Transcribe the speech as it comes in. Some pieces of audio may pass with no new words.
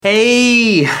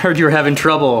Hey, heard you were having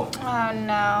trouble. Oh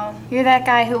no. You're that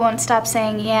guy who won't stop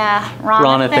saying, yeah,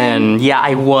 Ronathan. Yeah,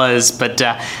 I was, but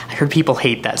I heard people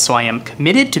hate that, so I am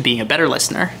committed to being a better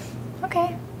listener.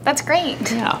 Okay, that's great.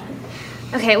 Yeah.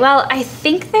 Okay, well, I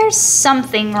think there's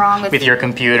something wrong with your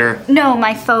computer. No,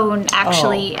 my phone,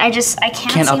 actually. Oh. I can't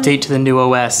Can't update to the new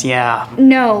OS, yeah.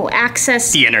 No,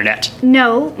 access... The internet.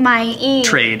 No, my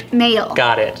Trade. Mail.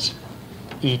 Got it.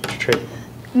 E-trade.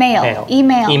 Mail.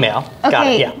 Email. Email. Okay, Got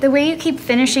it, yeah. The way you keep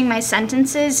finishing my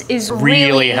sentences is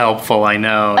Really helpful, I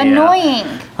know. annoying.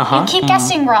 Yeah. Uh-huh. You keep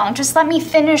guessing wrong. Just let me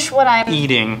finish what I'm...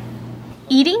 Eating.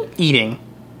 Eating? Eating.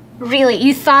 Really?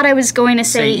 You thought I was going to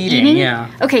say eating?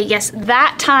 Yeah. Okay, yes,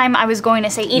 that time I was going to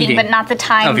say eating, but not the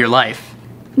time... Of your life.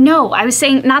 No, I was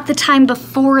saying not the time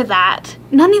before that.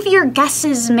 None of your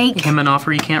guesses make... Him an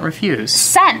offer you can't refuse.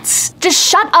 Sense. Just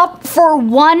shut up for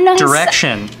one...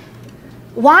 Direction.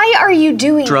 Why are you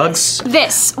doing Drugs?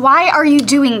 this? Why are you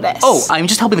doing this? Oh, I'm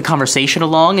just helping the conversation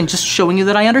along and just showing you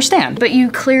that I understand. But you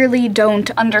clearly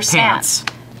don't understand. Pants.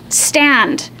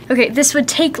 Stand. Okay, this would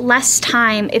take less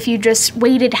time if you just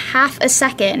waited half a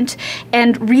second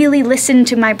and really listened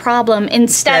to my problem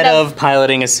instead of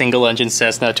piloting a single-engine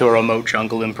Cessna to a remote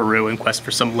jungle in Peru in quest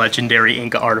for some legendary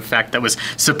Inca artifact that was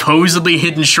supposedly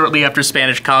hidden shortly after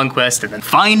Spanish conquest, and then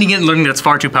finding it and learning that it's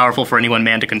far too powerful for any one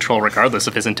man to control regardless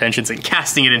of his intentions and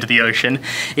casting it into the ocean.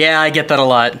 Yeah, I get that a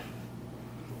lot.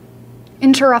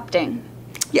 Interrupting.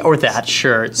 Yeah, or that,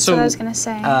 sure. That's what I was gonna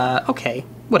say. Okay,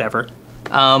 whatever.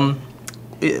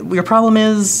 Your problem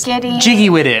is Getting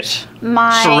jiggy with it.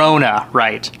 my Sharona,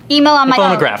 right. Email on my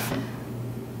phonograph.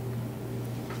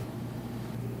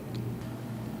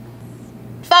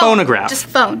 Phone. Phonograph. Just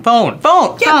phone. Phone.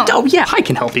 Yeah. Phone. Oh, yeah. I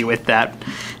can help you with that.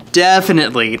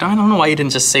 Definitely. I don't know why you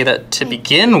didn't just say that to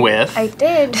begin with. I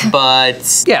did.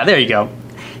 But yeah, there you go.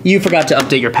 You forgot to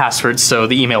update your password, so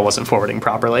the email wasn't forwarding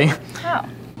properly. Oh.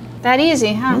 That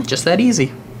easy, huh? Just that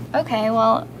easy. Okay,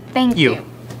 well, thank you.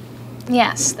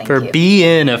 Yes, thank For you.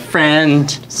 being a friend.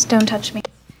 Just don't touch me.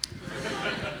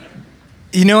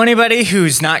 You know anybody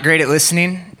who's not great at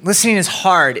listening? Listening is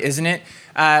hard, isn't it?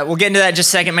 We'll get into that in just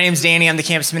a second. My name's Danny. I'm the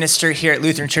campus minister here at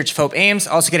Lutheran Church of Hope Ames.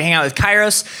 Also get to hang out with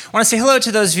Kairos. I want to say hello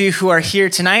to those of you who are here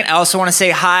tonight. I also want to say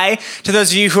hi to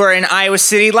those of you who are in Iowa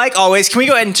City. Like always, can we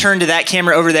go ahead and turn to that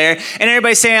camera over there? And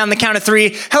everybody say on the count of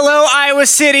three, hello, Iowa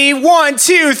City. 1,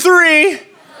 2, 3.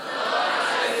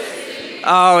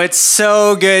 Oh, it's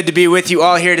so good to be with you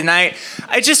all here tonight.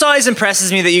 It just always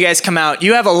impresses me that you guys come out.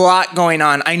 You have a lot going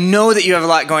on. I know that you have a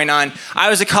lot going on. I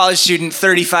was a college student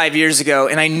 35 years ago,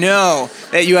 and I know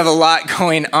that you have a lot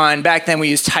going on. Back then, we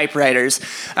used typewriters.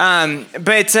 So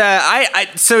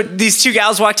these two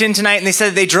gals walked in tonight, and they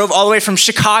said they drove all the way from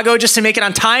Chicago just to make it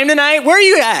on time tonight. Where are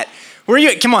you at? Where are you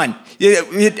at? Come on.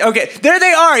 Okay, there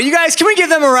they are. You guys, can we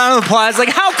give them a round of applause? Like,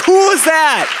 how cool is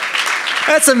that?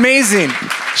 That's amazing.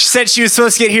 She said she was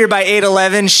supposed to get here by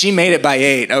 8:11. She made it by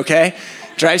 8, okay?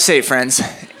 Drive safe, friends.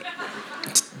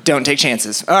 Don't take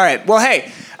chances. All right, well,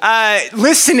 hey,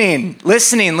 listening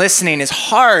is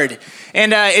hard.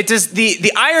 And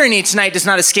the irony tonight does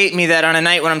not escape me that on a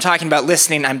night when I'm talking about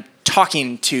listening, I'm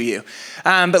talking to you.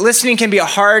 But listening can be a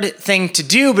hard thing to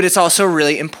do, but it's also a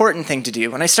really important thing to do.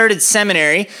 When I started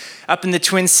seminary up in the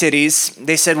Twin Cities,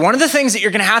 they said, one of the things that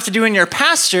you're going to have to do in your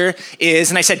pastor is,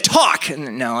 and I said, talk.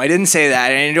 And no, I didn't say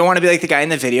that. And I don't want to be like the guy in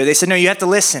the video. They said, no, you have to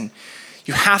listen.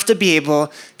 You have to be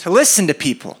able to listen to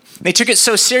people. They took it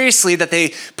so seriously that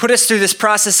they put us through this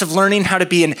process of learning how to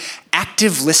be an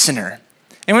active listener.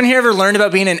 Anyone here ever learned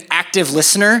about being an active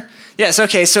listener? Yes,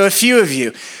 okay, so a few of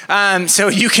you. So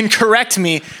you can correct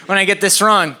me when I get this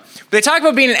wrong. They talk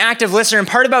about being an active listener, and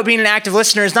part about being an active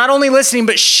listener is not only listening,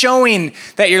 but showing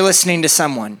that you're listening to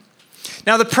someone.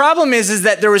 Now, the problem is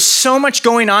that there was so much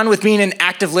going on with being an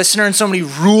active listener and so many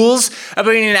rules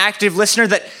about being an active listener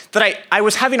that I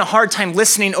was having a hard time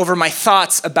listening over my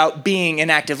thoughts about being an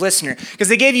active listener, because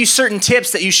they gave you certain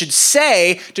tips that you should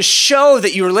say to show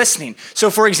that you were listening. So,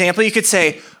 for example, you could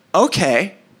say,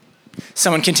 okay.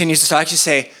 Someone continues to talk, you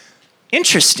say,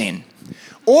 interesting.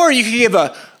 Or you could give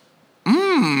a,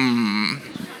 And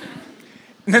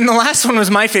then the last one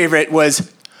was my favorite,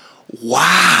 was,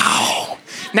 wow.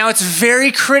 Now, it's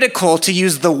very critical to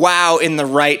use the wow in the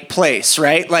right place,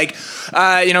 right? Like,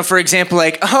 for example,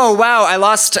 like, oh, wow, I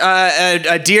lost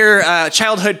a dear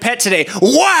childhood pet today.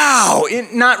 Wow!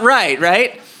 Not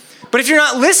right? But if you're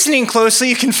not listening closely,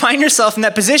 you can find yourself in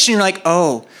that position. You're like,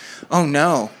 oh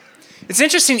no. It's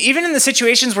interesting, even in the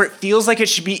situations where it feels like it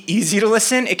should be easy to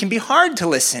listen, it can be hard to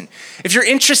listen. If you're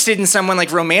interested in someone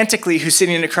like romantically who's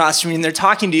sitting across from you and they're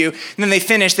talking to you, and then they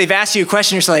finish, they've asked you a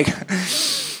question, you're just like,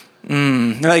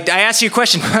 They're like, I asked you a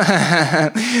question.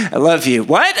 I love you.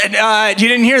 What? You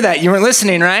didn't hear that. You weren't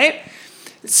listening, right?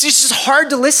 It's just hard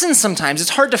to listen sometimes. It's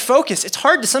hard to focus. It's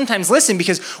hard to sometimes listen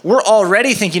because we're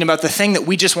already thinking about the thing that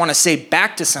we just want to say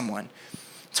back to someone.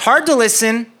 It's hard to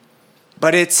listen,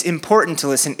 but it's important to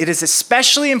listen. It is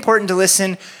especially important to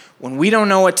listen when we don't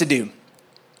know what to do.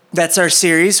 That's our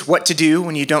series, What to Do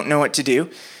When You Don't Know What to Do.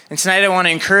 And tonight I want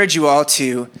to encourage you all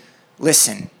to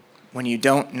listen when you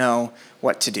don't know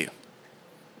what to do.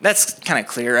 That's kind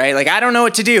of clear, right? Like, I don't know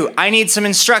what to do. I need some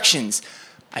instructions.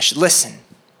 I should listen.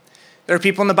 There are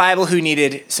people in the Bible who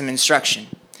needed some instruction.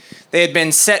 They had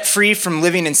been set free from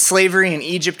living in slavery in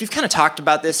Egypt. We've kind of talked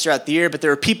about this throughout the year, but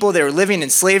there were people that were living in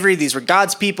slavery. These were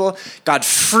God's people. God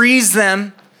frees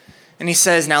them, and he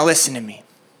says, now listen to me.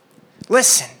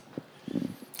 Listen.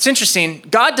 It's interesting.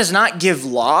 God does not give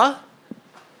law.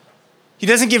 He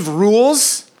doesn't give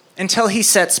rules until he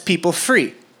sets people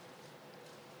free.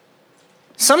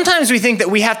 Sometimes we think that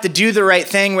we have to do the right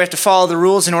thing, we have to follow the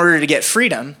rules in order to get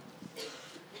freedom.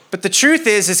 But the truth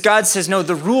is God says, no,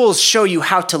 the rules show you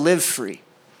how to live free.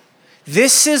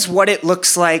 This is what it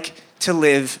looks like to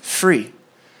live free.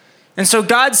 And so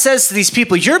God says to these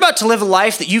people, you're about to live a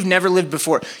life that you've never lived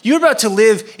before. You're about to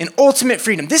live in ultimate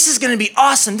freedom. This is going to be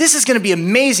awesome. This is going to be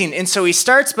amazing. And so he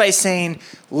starts by saying,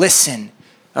 listen,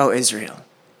 O Israel.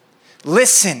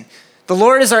 Listen. The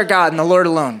Lord is our God and the Lord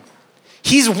alone.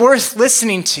 He's worth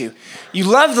listening to. You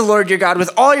love the Lord your God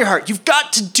with all your heart. You've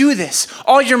got to do this.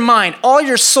 All your mind, all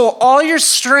your soul, all your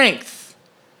strength.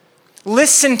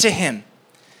 Listen to him.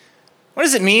 What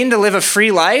does it mean to live a free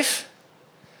life?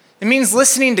 It means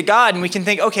listening to God, and we can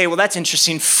think, okay, well, that's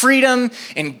interesting. Freedom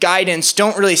and guidance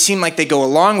don't really seem like they go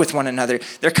along with one another.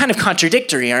 They're kind of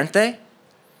contradictory, aren't they?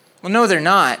 Well, no, they're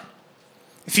not.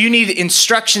 If you need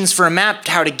instructions for a map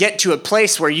how to get to a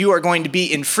place where you are going to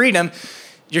be in freedom,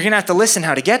 you're going to have to listen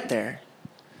how to get there.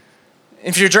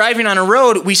 If you're driving on a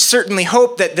road, we certainly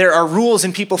hope that there are rules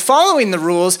and people following the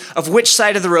rules of which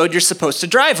side of the road you're supposed to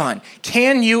drive on.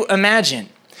 Can you imagine?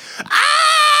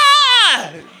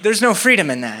 There's no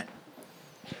freedom in that.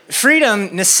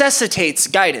 Freedom necessitates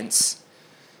guidance.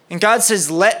 And God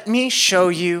says, let me show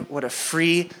you what a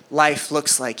free life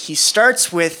looks like. He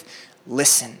starts with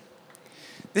listen.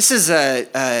 This is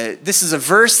a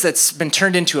verse that's been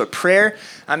turned into a prayer.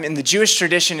 In the Jewish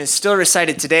tradition, is still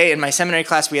recited today. In my seminary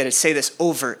class, we had to say this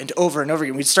over and over and over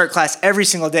again. We'd start class every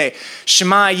single day.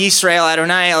 Shema Yisrael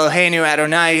Adonai Eloheinu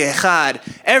Adonai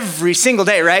Echad. Every single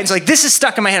day, right? It's like, this is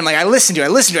stuck in my head. I'm like, I listen to it.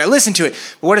 But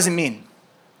what does it mean?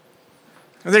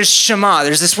 Well, there's Shema.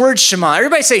 There's this word Shema.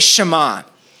 Everybody say Shema.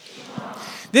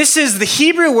 This is the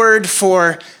Hebrew word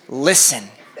for listen.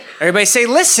 Everybody say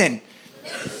listen.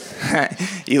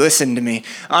 You listened to me.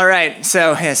 All right,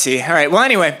 so, yeah, see. All right, well,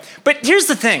 anyway. But here's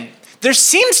the thing. There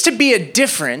seems to be a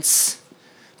difference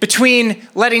between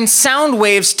letting sound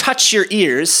waves touch your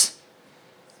ears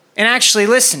and actually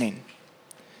listening.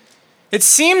 It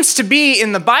seems to be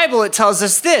in the Bible, it tells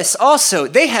us this also.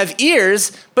 They have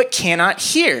ears, but cannot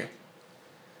hear.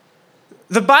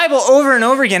 The Bible over and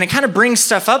over again, it kind of brings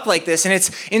stuff up like this, and it's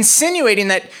insinuating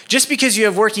that just because you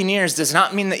have working ears does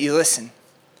not mean that you listen.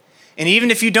 And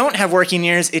even if you don't have working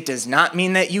ears, it does not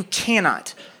mean that you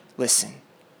cannot listen.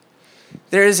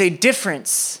 There is a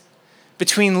difference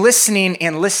between listening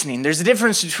and listening. There's a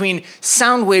difference between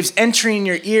sound waves entering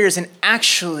your ears and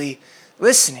actually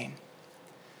listening.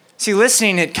 See,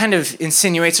 listening, it kind of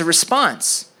insinuates a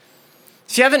response.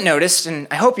 If you haven't noticed, and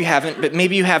I hope you haven't, but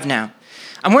maybe you have now,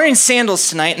 I'm wearing sandals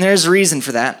tonight, and there's a reason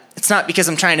for that. It's not because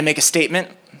I'm trying to make a statement,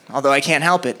 although I can't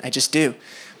help it. I just do.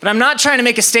 But I'm not trying to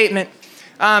make a statement.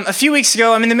 A few weeks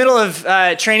ago, I'm in the middle of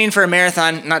training for a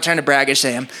marathon. I'm not trying to brag, I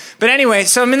say am. But anyway,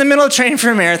 so I'm in the middle of training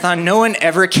for a marathon. No one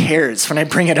ever cares when I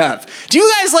bring it up. Do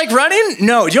you guys like running?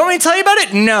 No. Do you want me to tell you about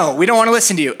it? No. We don't want to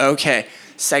listen to you. Okay.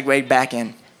 Segue back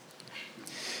in.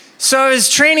 So I was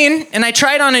training, and I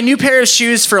tried on a new pair of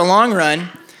shoes for a long run.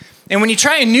 And when you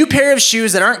try a new pair of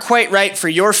shoes that aren't quite right for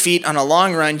your feet on a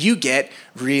long run, you get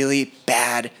really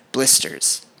bad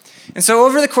blisters. And so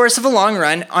over the course of a long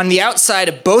run, on the outside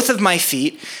of both of my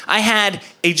feet, I had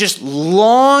a just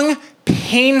long,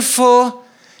 painful,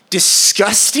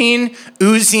 disgusting,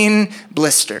 oozing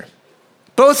blister.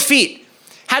 Both feet.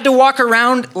 Had to walk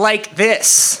around like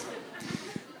this.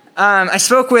 I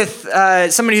spoke with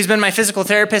somebody who's been my physical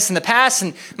therapist in the past,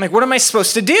 and I'm like, what am I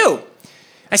supposed to do?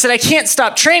 I said, I can't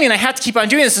stop training. I have to keep on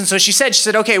doing this. And so she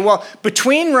said, okay, well,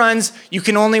 between runs, you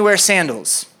can only wear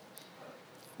sandals.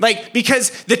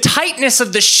 Because the tightness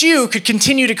of the shoe could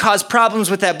continue to cause problems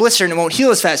with that blister and it won't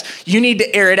heal as fast. You need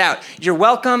to air it out. You're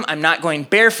welcome. I'm not going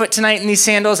barefoot tonight in these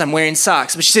sandals. I'm wearing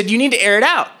socks. But she said, you need to air it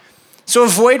out. So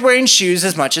avoid wearing shoes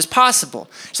as much as possible.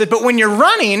 She said, but when you're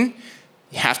running,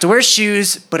 you have to wear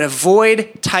shoes, but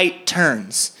avoid tight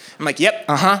turns. I'm like, yep,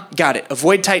 got it.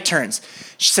 Avoid tight turns.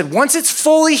 She said, once it's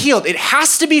fully healed, it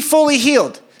has to be fully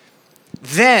healed,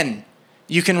 then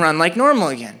you can run like normal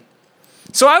again.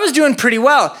 So I was doing pretty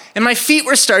well, and my feet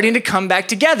were starting to come back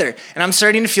together, and I'm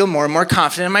starting to feel more and more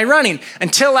confident in my running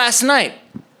until last night.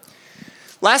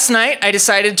 Last night, I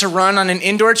decided to run on an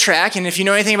indoor track, and if you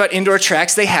know anything about indoor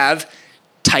tracks, they have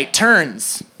tight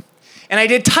turns. And I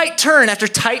did tight turn after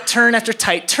tight turn after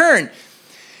tight turn.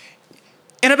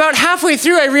 And about halfway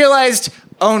through, I realized,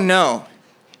 oh no,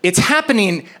 it's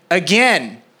happening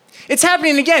again. It's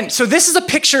happening again. So this is a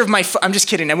picture of my I'm just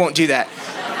kidding, I won't do that.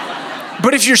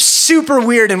 But if you're super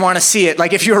weird and want to see it,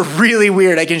 like if you're really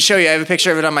weird, I can show you. I have a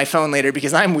picture of it on my phone later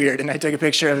because I'm weird and I took a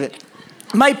picture of it.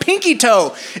 My pinky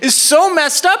toe is so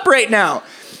messed up right now.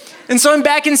 And so I'm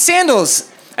back in sandals.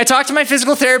 I talked to my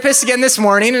physical therapist again this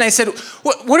morning and I said,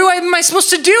 what am I supposed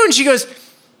to do? And she goes,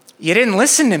 you didn't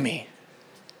listen to me.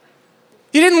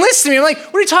 You didn't listen to me. I'm like,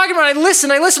 what are you talking about? I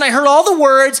listened. I heard all the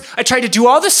words. I tried to do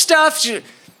all the stuff.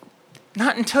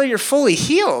 Not until you're fully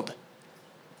healed.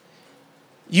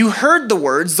 You heard the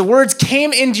words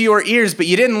came into your ears, but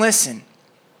you didn't listen.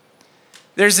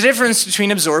 There's a difference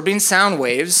between absorbing sound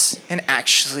waves and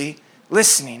actually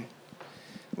listening.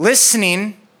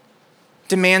 Listening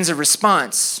demands a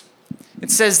response.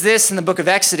 It says this in the book of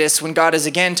Exodus when God is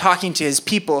again talking to his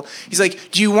people. He's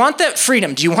like, do you want that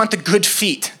freedom? Do you want the good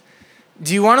feet?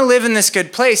 Do you want to live in this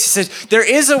good place? He says, there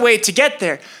is a way to get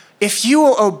there. If you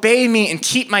will obey me and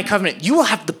keep my covenant, you will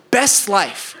have the best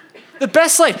life. The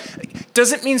best life.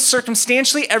 Doesn't mean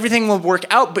circumstantially everything will work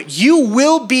out, but you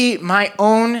will be my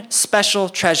own special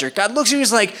treasure. God looks at you and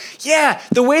is like, yeah,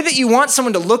 the way that you want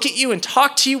someone to look at you and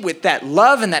talk to you with that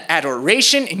love and that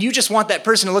adoration, and you just want that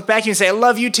person to look back at you and say, I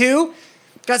love you too.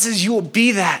 God says you will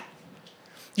be that.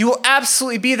 You will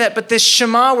absolutely be that. But this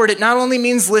Shema word, it not only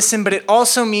means listen, but it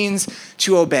also means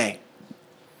to obey.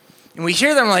 And we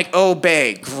hear them like,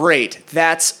 obey, great,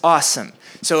 that's awesome.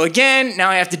 So again, now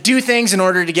I have to do things in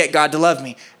order to get God to love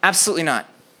me. Absolutely not.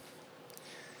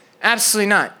 Absolutely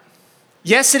not.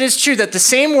 Yes, it is true that the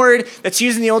same word that's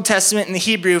used in the Old Testament in the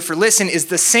Hebrew for listen is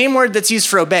the same word that's used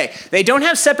for obey. They don't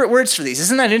have separate words for these.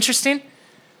 Isn't that interesting?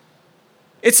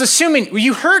 It's assuming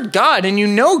you heard God and you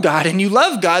know God and you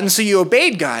love God and so you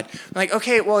obeyed God. Like,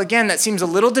 okay, well, again, that seems a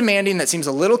little demanding. That seems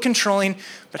a little controlling.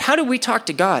 But how do we talk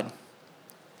to God?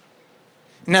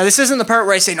 Now, this isn't the part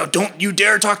where I say, no, don't you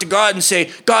dare talk to God and say,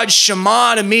 God,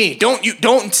 Shema to me.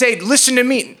 Don't say, listen to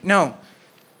me. No,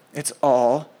 it's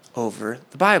all over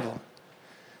the Bible.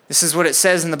 This is what it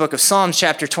says in the book of Psalms,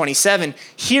 chapter 27.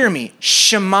 Hear me,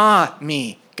 Shema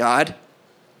me, God.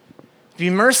 Be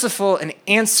merciful and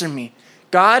answer me.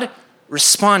 God,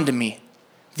 respond to me.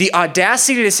 The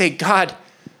audacity to say, God,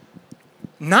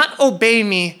 not obey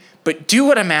me, but do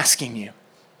what I'm asking you.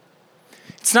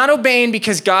 It's not obeying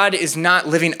because God is not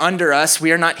living under us.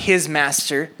 We are not his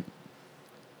master.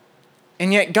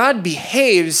 And yet God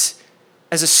behaves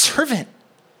as a servant.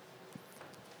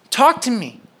 Talk to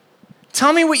me.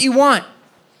 Tell me what you want.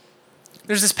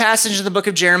 There's this passage in the book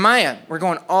of Jeremiah. We're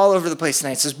going all over the place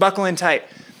tonight, so just buckle in tight.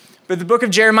 But the book of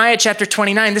Jeremiah, chapter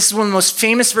 29, this is one of the most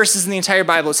famous verses in the entire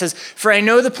Bible. It says, for I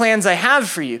know the plans I have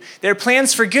for you. They're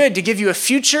plans for good, to give you a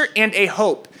future and a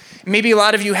hope. Maybe a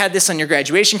lot of you had this on your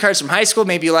graduation cards from high school.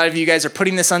 Maybe a lot of you guys are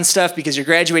putting this on stuff because you're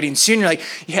graduating soon. You're like,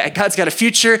 yeah, God's got a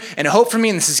future and a hope for me,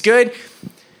 and this is good.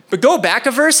 But go back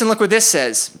a verse and look what this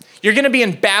says. You're going to be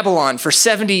in Babylon for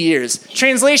 70 years.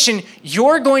 Translation,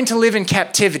 you're going to live in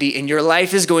captivity and your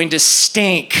life is going to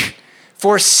stink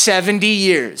for 70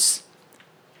 years.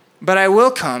 But I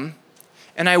will come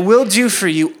and I will do for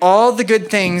you all the good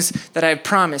things that I've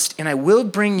promised, and I will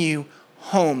bring you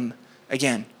home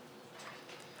again.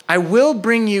 I will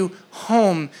bring you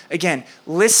home again.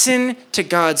 Listen to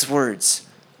God's words.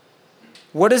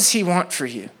 What does he want for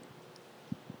you?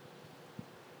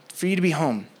 For you to be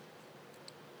home.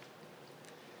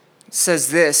 It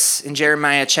says this in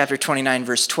Jeremiah chapter 29,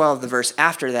 verse 12, the verse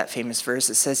after that famous verse.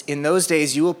 It says, in those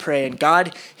days you will pray, and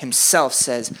God himself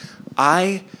says,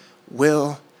 I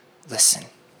will listen.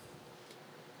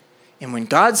 And when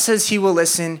God says he will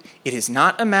listen, it is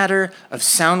not a matter of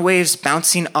sound waves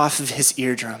bouncing off of his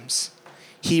eardrums.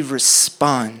 He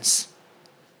responds.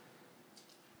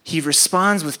 He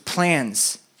responds with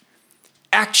plans,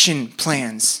 action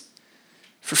plans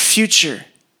for future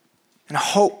and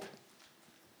hope.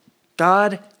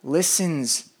 God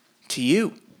listens to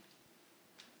you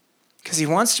because he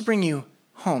wants to bring you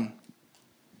home.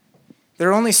 There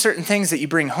are only certain things that you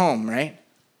bring home, right?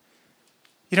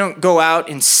 You don't go out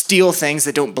and steal things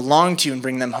that don't belong to you and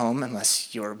bring them home,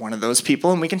 unless you're one of those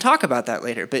people, and we can talk about that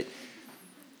later. But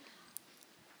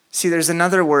see, there's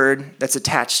another word that's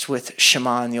attached with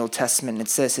Shema in the Old Testament.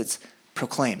 It's this, it's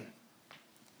proclaim.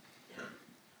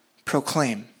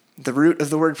 Proclaim. The root of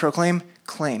the word proclaim,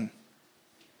 claim.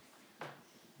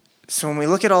 So when we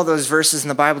look at all those verses in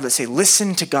the Bible that say,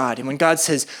 listen to God, and when God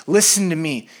says, listen to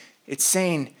me, it's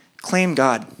saying, claim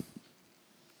God.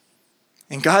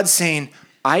 And God's saying,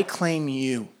 I claim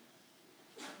you.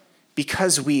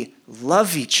 Because we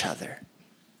love each other.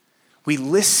 We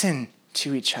listen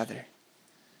to each other.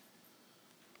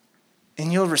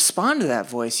 And you'll respond to that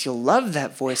voice, you'll love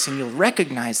that voice, and you'll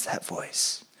recognize that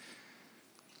voice.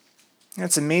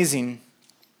 It's amazing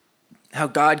how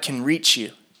God can reach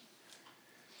you.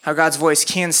 How God's voice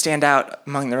can stand out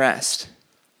among the rest.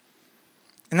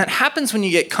 And that happens when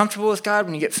you get comfortable with God,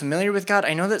 when you get familiar with God.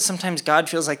 I know that sometimes God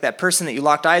feels like that person that you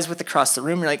locked eyes with across the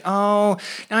room. You're like, oh,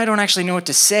 now I don't actually know what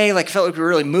to say. Like, I felt like we were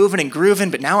really moving and grooving,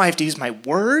 but now I have to use my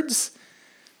words.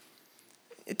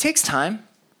 It takes time.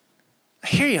 I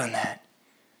hear you on that.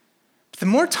 But the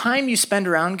more time you spend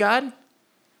around God,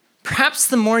 perhaps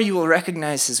the more you will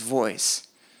recognize his voice.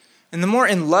 And the more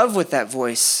in love with that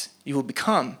voice you will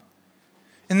become.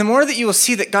 And the more that you will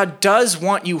see that God does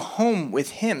want you home with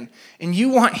him, and you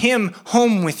want him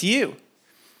home with you.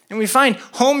 And we find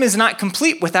home is not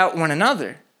complete without one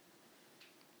another.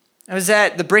 I was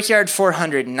at the Brickyard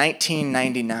 400 in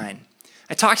 1999.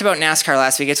 I talked about NASCAR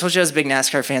last week. I told you I was a big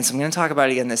NASCAR fan, so I'm going to talk about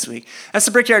it again this week. That's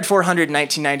the Brickyard 400 in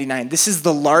 1999. This is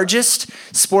the largest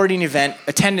sporting event,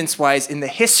 attendance-wise, in the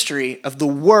history of the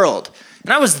world.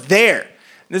 And I was there.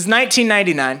 This is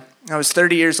 1999. I was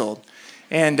 30 years old.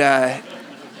 And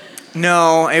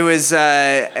no, it was,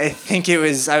 I think it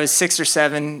was, I was 6 or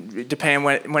 7, depending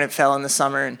on when it fell in the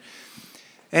summer.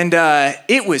 And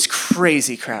it was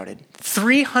crazy crowded.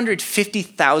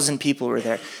 350,000 people were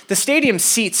there. The stadium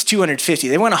seats 250.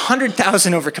 They went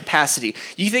 100,000 over capacity.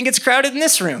 You think it's crowded in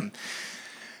this room?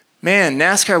 Man,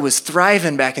 NASCAR was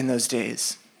thriving back in those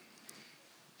days.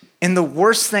 And the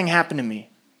worst thing happened to me,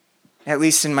 at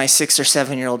least in my 6 or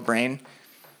 7-year-old brain.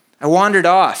 I wandered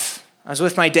off. I was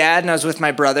with my dad and I was with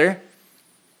my brother.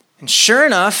 And sure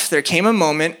enough, there came a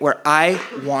moment where I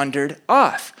wandered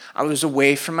off. I was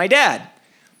away from my dad.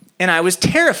 And I was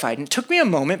terrified. And it took me a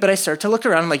moment, but I started to look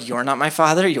around. I'm like, you're not my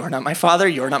father. You're not my father.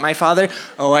 You're not my father.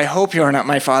 Oh, I hope you're not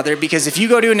my father. Because if you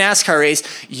go to a NASCAR race,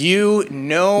 you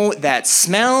know that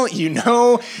smell, you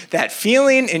know that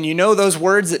feeling, and you know those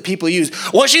words that people use.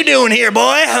 What you doing here,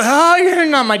 boy? Oh, you're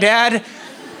not my dad.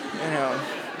 You know,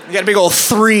 you got a big old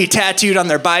 3 tattooed on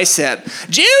their bicep.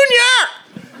 Junior!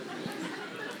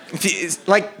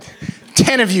 Like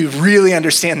 10 of you really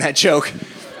understand that joke.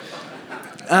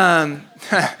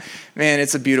 Man,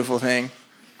 it's a beautiful thing.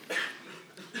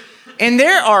 And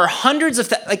there are hundreds of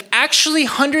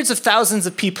thousands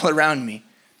of people around me.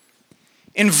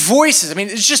 And voices, I mean,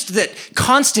 it's just that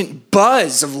constant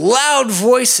buzz of loud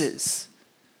voices.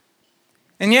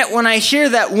 And yet when I hear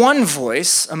that one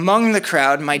voice among the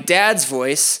crowd, my dad's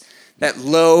voice, that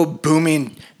low,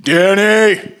 booming,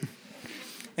 Danny,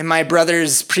 and my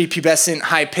brother's prepubescent,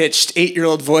 high-pitched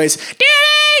 8-year-old voice,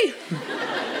 Danny!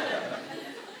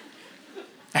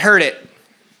 I heard it,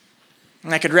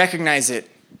 and I could recognize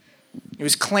it. It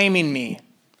was claiming me,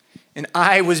 and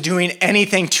I was doing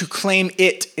anything to claim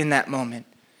it in that moment.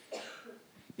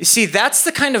 You see, that's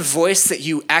the kind of voice that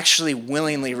you actually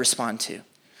willingly respond to.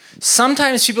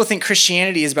 Sometimes people think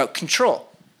Christianity is about control.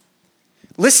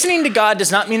 Listening to God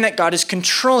does not mean that God is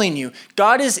controlling you.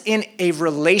 God is in a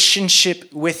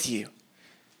relationship with you,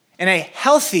 and a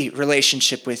healthy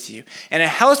relationship with you. And a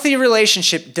healthy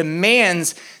relationship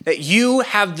demands that you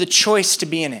have the choice to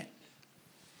be in it.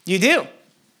 You do.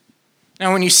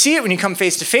 Now, when you see it, when you come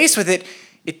face to face with it,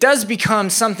 it does become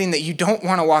something that you don't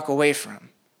want to walk away from.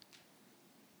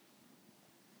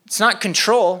 It's not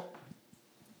control.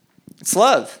 It's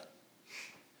love.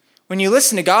 When you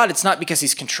listen to God, it's not because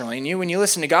he's controlling you. When you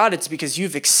listen to God, it's because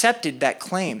you've accepted that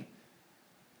claim.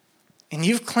 And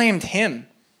you've claimed him.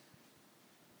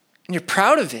 And you're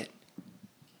proud of it.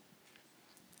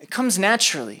 It comes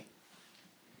naturally.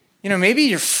 You know, maybe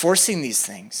you're forcing these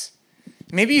things.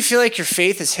 Maybe you feel like your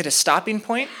faith has hit a stopping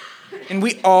point. And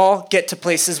we all get to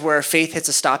places where our faith hits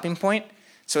a stopping point.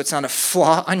 So it's not a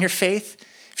flaw on your faith.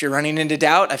 If you're running into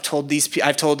doubt, I've told this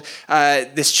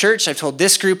church, I've told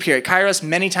this group here at Kairos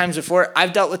many times before,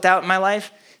 I've dealt with doubt in my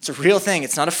life. It's a real thing.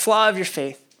 It's not a flaw of your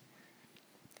faith.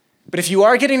 But if you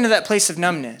are getting to that place of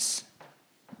numbness,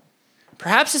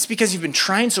 perhaps it's because you've been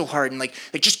trying so hard and like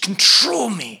just control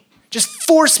me, just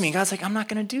force me. God's like, I'm not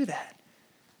going to do that.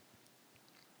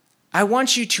 I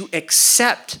want you to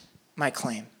accept my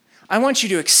claim. I want you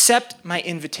to accept my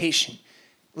invitation.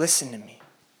 Listen to me.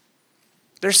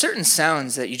 There are certain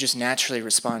sounds that you just naturally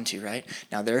respond to, right?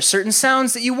 Now, there are certain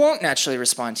sounds that you won't naturally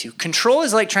respond to. Control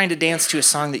is like trying to dance to a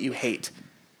song that you hate.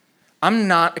 I'm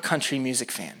not a country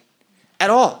music fan at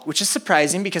all, which is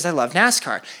surprising because I love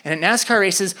NASCAR. And at NASCAR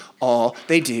races, all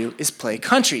they do is play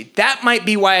country. That might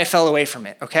be why I fell away from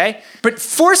it, okay? But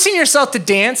forcing yourself to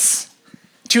dance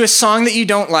to a song that you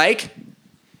don't like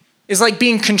is like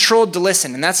being controlled to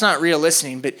listen, and that's not real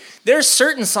listening. But there are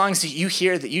certain songs that you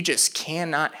hear that you just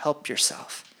cannot help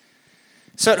yourself.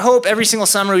 So at Hope, every single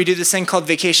summer we do this thing called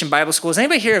Vacation Bible School. Is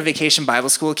anybody here a Vacation Bible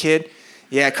School kid?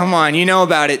 Yeah, come on, you know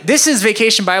about it. This is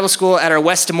Vacation Bible School at our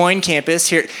West Des Moines campus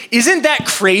here. Isn't that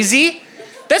crazy?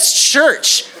 That's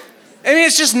church. I mean,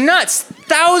 it's just nuts.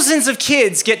 Thousands of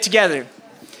kids get together.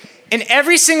 And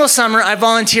every single summer, I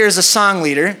volunteer as a song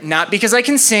leader, not because I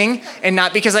can sing and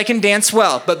not because I can dance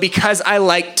well, but because I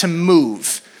like to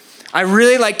move. I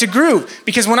really like to groove,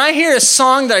 because when I hear a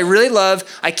song that I really love,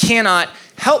 I cannot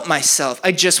help myself.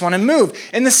 I just want to move.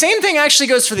 And the same thing actually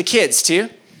goes for the kids, too.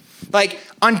 Like,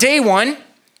 on day one,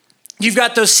 you've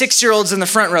got those 6-year-olds in the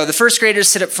front row. The first graders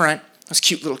sit up front. Those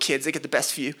cute little kids, they get the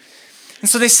best view. And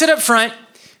so they sit up front,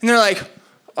 and they're like,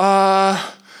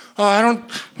 I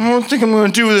don't think I'm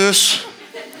going to do this.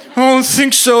 I don't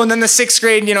think so. And then the 6th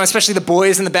grade, especially the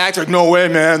boys in the back, they're like, no way,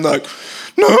 man. Like,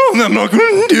 no, I'm not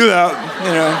going to do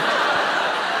that,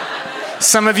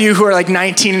 Some of you who are like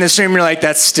 19 in this room, you're like,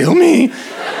 that's still me.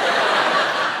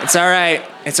 It's all right.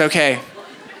 It's okay.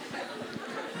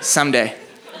 Someday.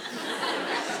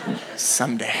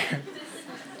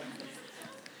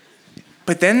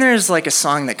 But then there's like a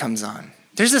song that comes on.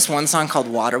 There's this one song called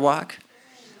Water Walk.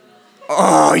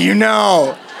 Oh,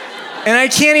 And I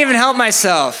can't even help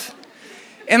myself.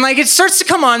 And like it starts to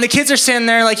come on, the kids are standing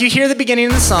there, like you hear the beginning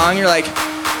of the song, you're like,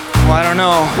 well, I don't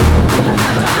know.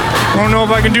 I don't know if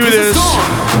I can do this.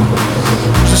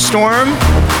 There's a storm.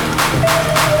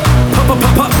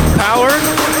 Power.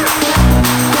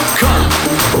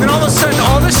 Then all of a sudden,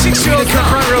 all the 6-year-olds in the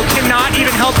front row cannot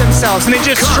even help themselves, and they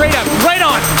just straight up, right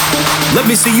on. Let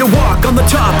me see you walk on the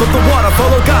top of the water,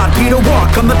 follow God. Peter,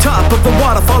 walk on the top of the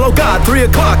water, follow God. 3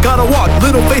 o'clock, gotta walk,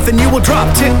 little faith and you will drop.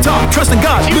 Tick tock, trust in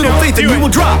God, little faith and you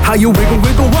will drop. How you wiggle,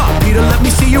 wiggle, walk, Peter, let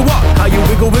me see you walk. How you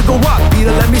wiggle, wiggle, walk,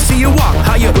 Peter, let me see you walk.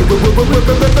 How you wiggle, wiggle, wiggle,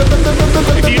 wiggle,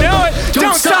 wiggle. If you know it,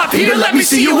 don't stop, Peter, let me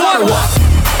see you water walk.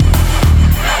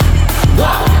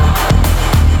 Walk.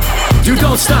 You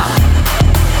don't stop.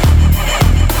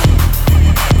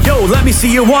 Yo, let me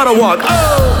see you water walk.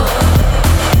 Oh!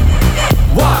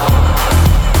 Walk.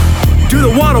 Do the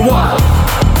water walk.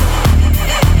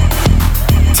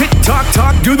 Tick tock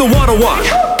tock, do the water walk.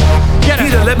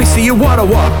 Peter, let me see you water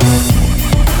walk.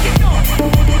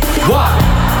 Walk.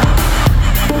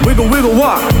 Wiggle, wiggle,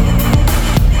 walk.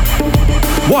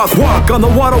 Walk, walk on the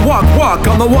water, walk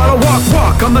on the water,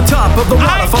 walk on the top of the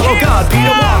water, follow God.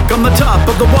 Peter, walk on the top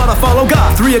of the water, follow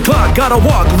God. 3 o'clock, gotta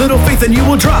walk, little faith and you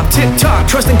will drop. Tick tock,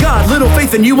 trust in God, little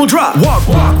faith and you will drop. Walk,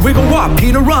 wiggle, walk,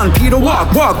 Peter, run, Peter,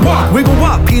 walk, wiggle,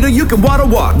 walk, Peter, you can water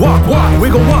walk. Walk,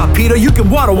 wiggle, walk, Peter, you can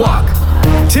water walk.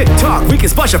 Tick tock, we can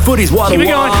splash our footies, water Keep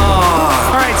it walk. going.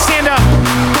 All right, stand up.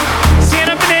 Stand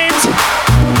up in Ames.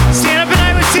 Stand up in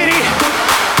Iowa City.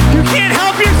 You can't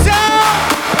help yourself.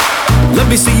 Let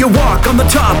me see you walk on the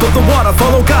top of the water,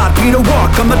 follow God. Peter,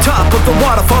 walk on the top of the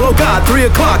water, follow God. 3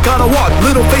 o'clock, gotta walk,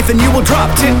 little faith and you will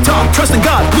drop. Tick tock, trust in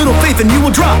God, little faith and you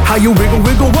will drop. How you wiggle,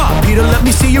 wiggle, walk, Peter, let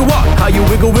me see you walk. How you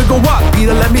wiggle, wiggle, walk,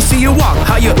 Peter, let me see you walk.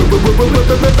 How you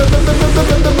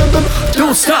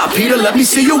don't stop, Peter, let me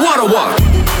see you water walk.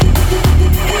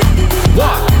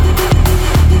 Walk.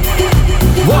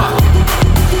 Walk.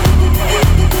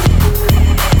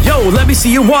 Yo, let me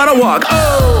see you water walk.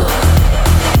 Oh.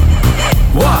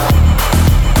 Walk.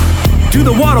 Do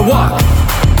the water walk.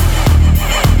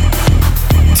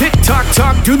 Tick tock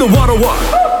tock, do the water walk.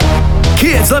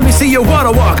 Kids, let me see your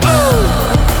water walk. Oh.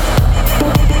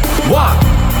 Walk.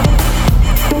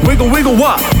 Wiggle, wiggle,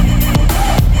 walk.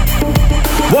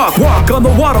 Walk, walk on the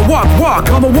water, walk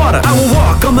on the water. I will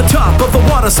walk on the top of the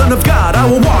water, Son of God. I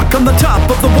will walk on the top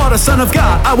of the water, Son of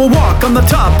God. I will walk on the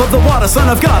top of the water, Son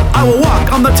of God. I will walk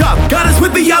on the top. God is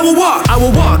with me, I will walk. I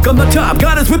will walk on the top.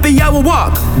 God is with me, I will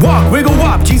walk. Walk, wiggle,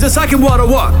 walk, Jesus, I can water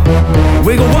walk.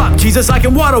 Wiggle, walk, Jesus, I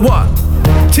can water walk.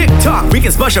 Tick tock, we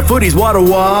can splash our footies, water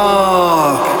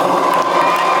walk.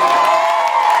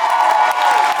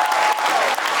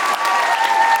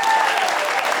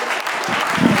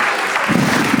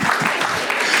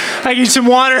 I need some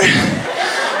water.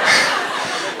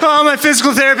 Oh, my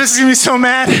physical therapist is gonna be so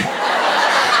mad.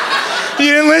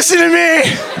 You didn't listen to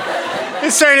me.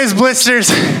 It started as blisters.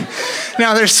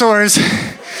 Now they're sores.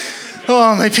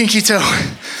 Oh, my pinky toe.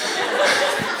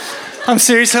 I'm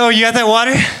serious. Oh, you got that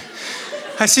water?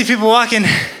 I see people walking,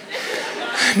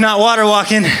 not water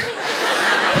walking.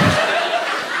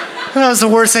 That was the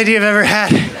worst idea I've ever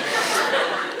had.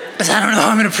 I don't know how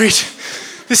I'm gonna preach.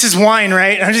 This is wine,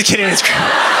 right? I'm just kidding.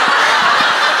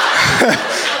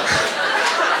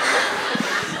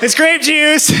 It's grape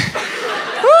juice. Woo!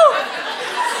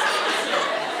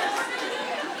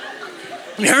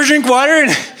 You ever drink water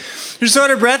and you're so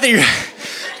out of breath that you're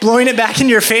blowing it back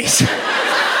into your face?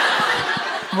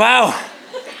 Wow.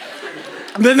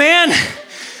 But man,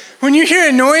 when you hear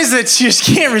a noise that you just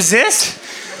can't resist,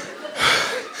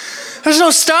 there's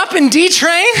no stopping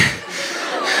D-Train.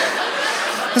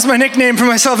 That's my nickname for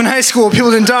myself in high school. People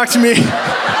didn't talk to me.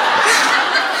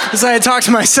 Because I had talked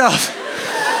to myself.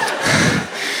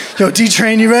 Yo,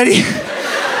 D-Train, you ready?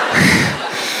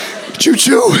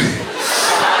 Choo-choo.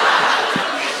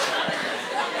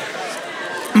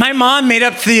 My mom made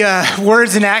up the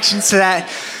words and actions to that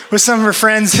with some of her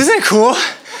friends. Isn't it cool?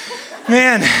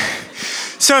 Man.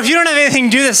 So if you don't have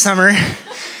anything to do this summer,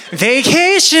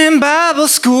 Vacation Bible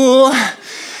School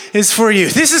is for you.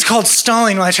 This is called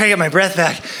stalling while I try to get my breath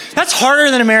back. That's harder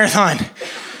than a marathon.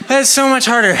 That is so much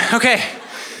harder. Okay.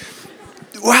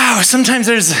 Wow, sometimes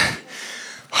there's...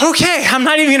 Okay, I'm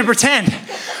not even gonna pretend.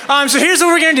 So here's what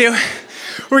we're gonna do.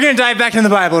 We're gonna dive back into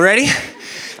the Bible. Ready?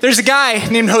 There's a guy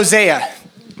named Hosea.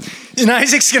 And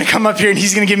Isaac's gonna come up here and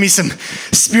he's gonna give me some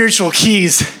spiritual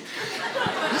keys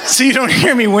so you don't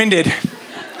hear me winded.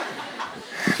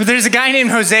 But there's a guy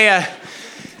named Hosea,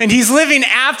 and he's living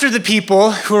after the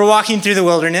people who are walking through the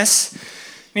wilderness.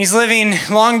 And he's living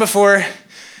long before,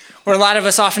 where a lot of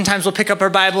us oftentimes will pick up our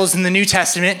Bibles in the New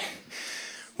Testament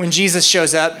when Jesus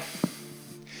shows up.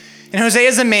 And Hosea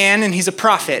is a man, and he's a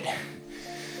prophet.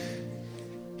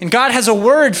 And God has a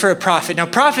word for a prophet. Now,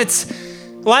 prophets,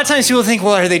 a lot of times people think,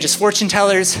 well, are they just fortune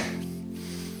tellers?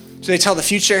 Do they tell the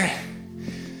future?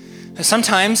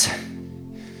 Sometimes.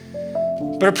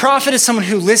 But a prophet is someone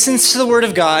who listens to the word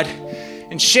of God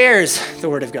and shares the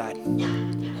word of God.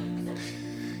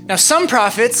 Now, some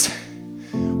prophets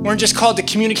weren't just called to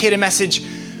communicate a message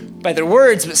by their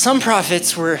words, but some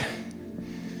prophets were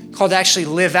called to actually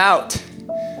live out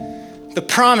the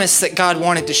promise that God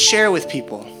wanted to share with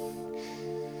people.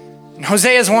 And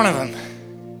Hosea is one of them.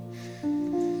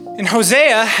 And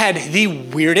Hosea had the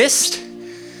weirdest,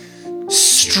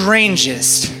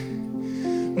 strangest,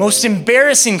 most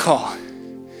embarrassing call.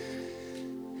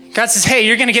 God says, hey,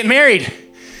 you're gonna get married.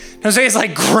 And Hosea's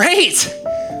like, great.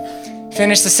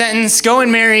 Finish the sentence, go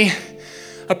and marry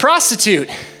a prostitute.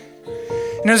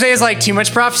 And Hosea's like, too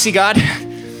much prophecy, God. He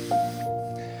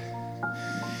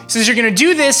says, you're gonna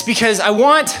do this because I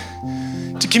want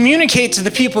to communicate to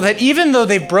the people that even though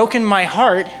they've broken my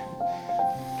heart,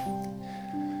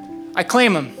 I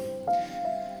claim them.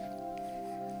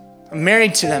 I'm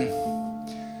married to them.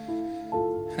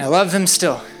 And I love them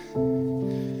still.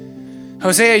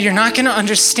 Hosea, you're not going to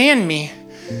understand me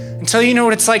until you know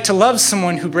what it's like to love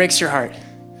someone who breaks your heart.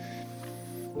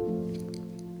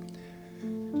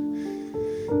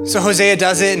 So Hosea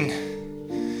does it, and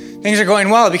things are going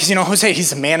well because, Hosea,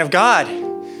 he's a man of God.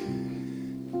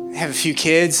 They have a few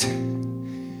kids.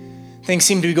 Things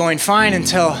seem to be going fine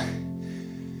until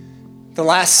the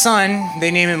last son, they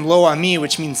name him Lo Ami,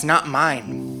 which means not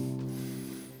mine.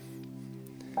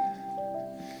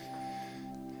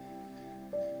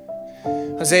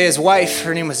 Hosea's wife,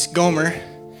 her name was Gomer.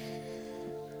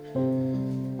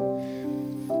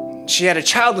 She had a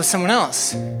child with someone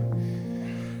else.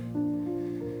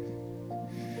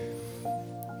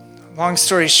 Long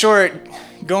story short,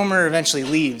 Gomer eventually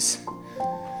leaves.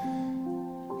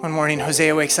 One morning,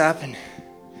 Hosea wakes up and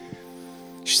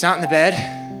she's not in the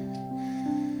bed.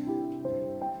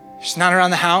 She's not around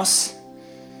the house.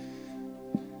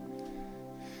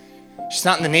 She's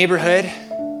not in the neighborhood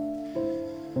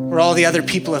where all the other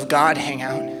people of God hang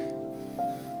out.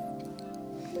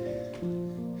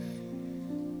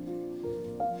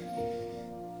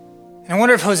 And I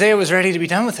wonder if Hosea was ready to be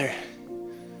done with her.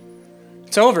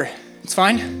 It's over. It's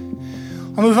fine.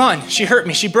 I'll move on. She hurt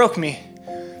me. She broke me.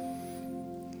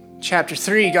 Chapter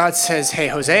 3, God says, hey,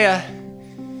 Hosea,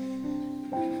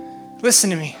 listen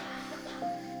to me.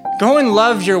 Go and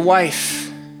love your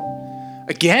wife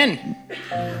again,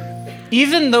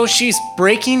 even though she's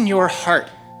breaking your heart.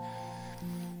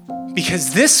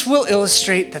 Because this will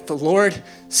illustrate that the Lord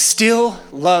still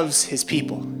loves his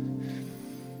people.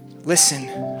 Listen,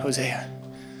 Hosea.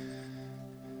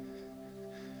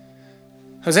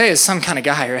 Hosea is some kind of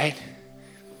guy, right?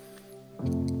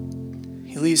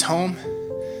 He leaves home.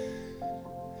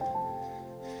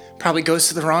 Probably goes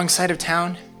to the wrong side of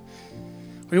town.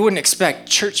 We wouldn't expect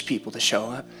church people to show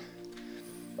up.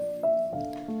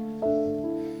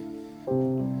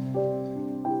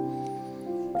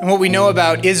 And what we know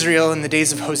about Israel in the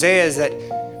days of Hosea is that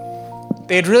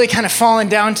they had really kind of fallen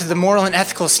down to the moral and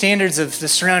ethical standards of the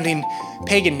surrounding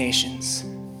pagan nations,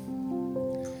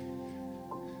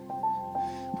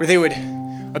 where they would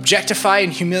objectify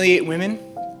and humiliate women,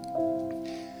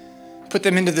 put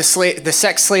them into the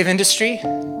sex slave industry,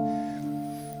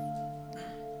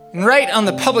 and right on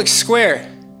the public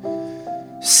square,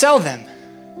 sell them.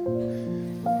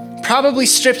 Probably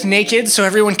stripped naked so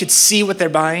everyone could see what they're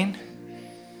buying.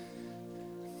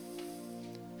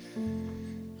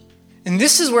 And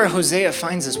this is where Hosea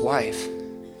finds his wife.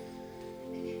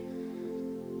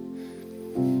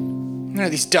 There are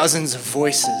these dozens of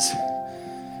voices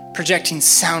projecting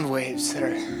sound waves that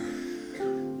are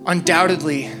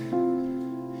undoubtedly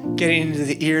getting into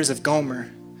the ears of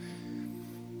Gomer.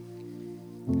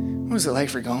 What was it like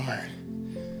for Gomer?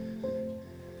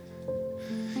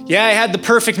 Yeah, I had the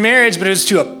perfect marriage, but it was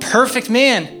to a perfect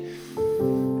man.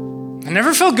 I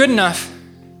never felt good enough.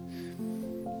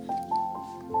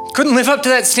 Couldn't live up to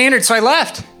that standard, so I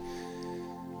left.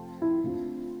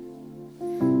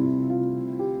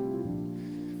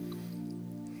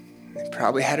 They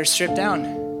probably had her stripped down.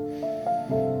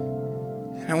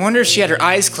 And I wonder if she had her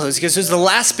eyes closed, because it was the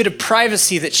last bit of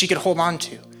privacy that she could hold on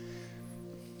to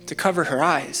cover her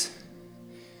eyes.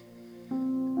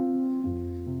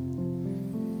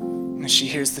 And she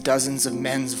hears the dozens of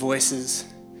men's voices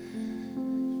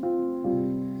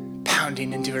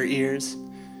pounding into her ears.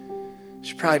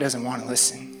 She probably doesn't want to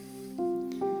listen.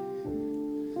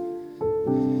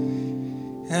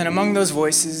 And then among those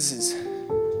voices is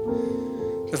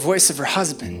the voice of her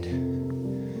husband.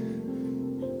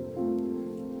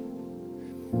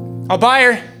 I'll buy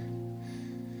her.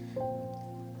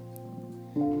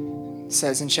 It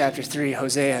says in chapter 3,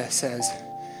 Hosea says,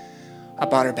 I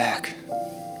bought her back.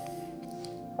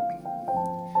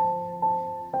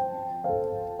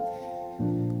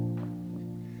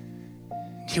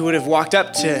 He would have walked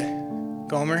up to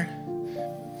Gomer,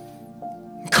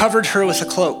 covered her with a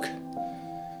cloak,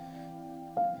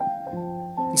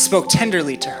 and spoke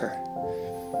tenderly to her.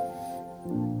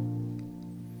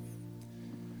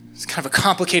 It's kind of a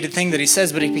complicated thing that he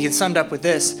says, but it can be summed up with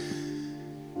this.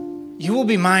 You will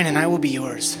be mine and I will be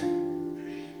yours.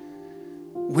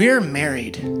 We're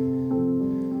married.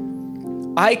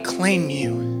 I claim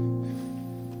you,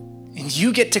 and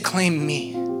you get to claim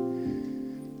me.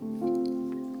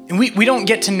 And we don't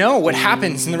get to know what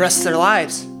happens in the rest of their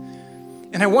lives.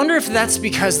 And I wonder if that's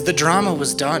because the drama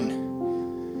was done.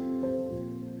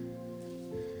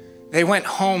 They went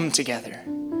home together.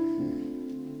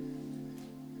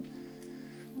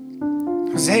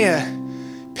 Hosea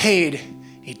paid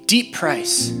a deep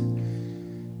price.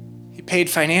 He paid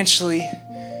financially,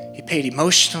 he paid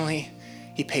emotionally,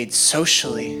 he paid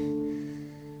socially,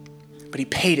 but he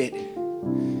paid it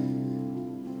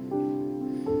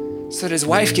so that his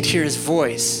wife could hear his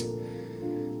voice,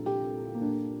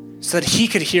 so that he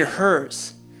could hear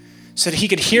hers, so that he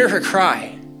could hear her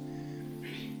cry.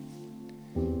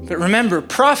 But remember,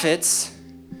 prophets,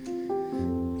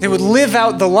 they would live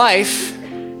out the life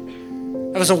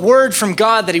that was a word from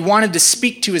God that he wanted to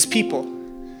speak to his people.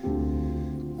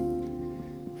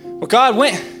 Well, God,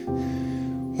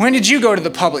 when did you go to the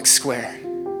public square?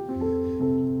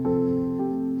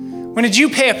 When did you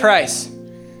pay a price?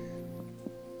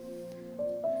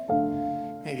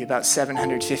 Maybe about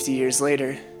 750 years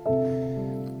later,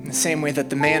 in the same way that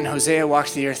the man Hosea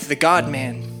walked the earth, the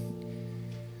God-man,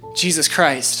 Jesus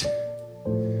Christ,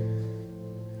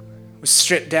 was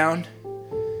stripped down.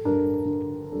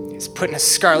 He was put in a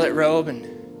scarlet robe, and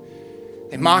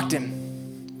they mocked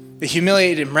him. They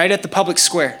humiliated him right at the public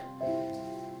square.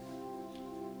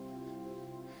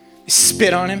 They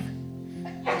spit on him.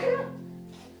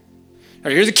 Oh,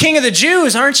 you're the king of the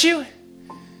Jews, aren't you?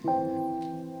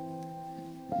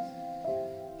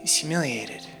 He's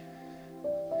humiliated.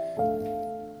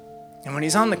 And when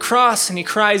he's on the cross and he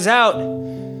cries out,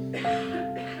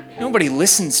 nobody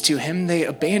listens to him, they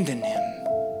abandon him.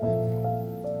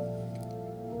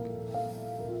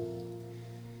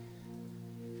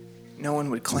 No one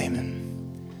would claim him.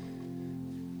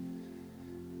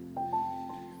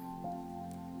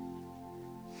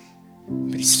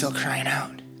 But he's still crying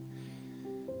out.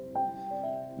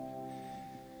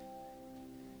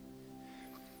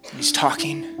 He's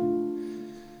talking.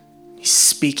 He's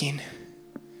speaking.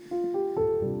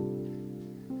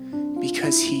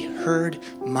 Because he heard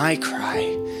my cry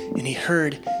and he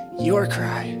heard your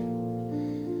cry.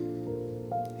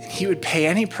 And he would pay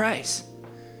any price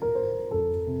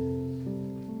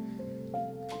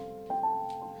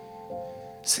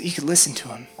that you could listen to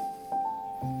him.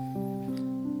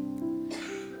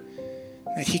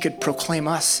 That he could proclaim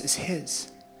us as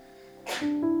his.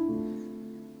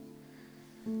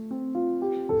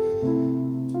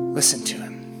 Listen to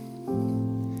him.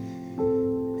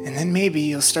 And then maybe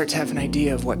you'll start to have an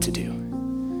idea of what to do.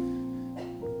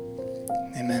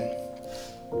 Amen.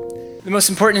 The most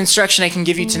important instruction I can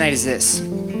give you tonight is this.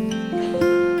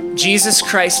 Jesus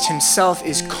Christ himself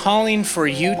is calling for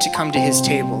you to come to his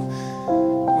table.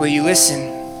 Will you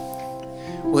listen?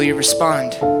 Will you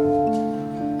respond?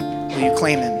 Will you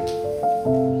claim him?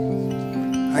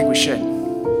 I think we should.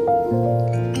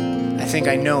 I think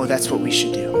I know that's what we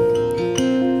should do.